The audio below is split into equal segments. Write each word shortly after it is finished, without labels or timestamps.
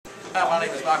Hi, my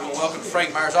name is Michael. Welcome to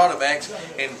Frank Myers Automax,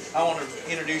 and I want to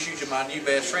introduce you to my new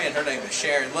best friend. Her name is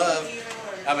Sharon Love.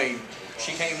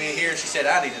 She came in here and she said,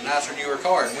 I need a nicer, newer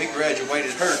car, and we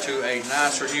graduated her to a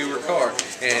nicer, newer car.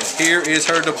 And here is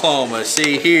her diploma.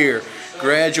 See here,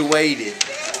 graduated.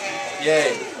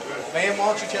 Yay. Ma'am, why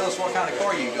don't you tell us what kind of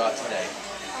car you got today?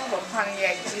 I have a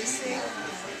Pontiac G6.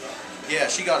 Yeah,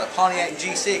 she got a Pontiac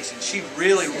G6, and she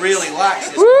really, really likes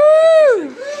this.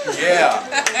 Woo!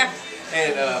 Yeah.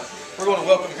 And we're going to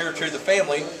welcome her to the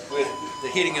family with the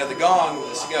hitting of the gong.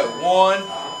 Let's go. 1,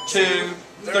 2,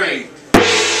 3.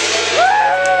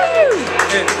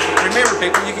 And remember,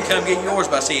 people, you can come get yours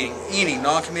by seeing any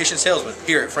non-commissioned salesman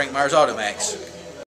here at Frank Myers Automax.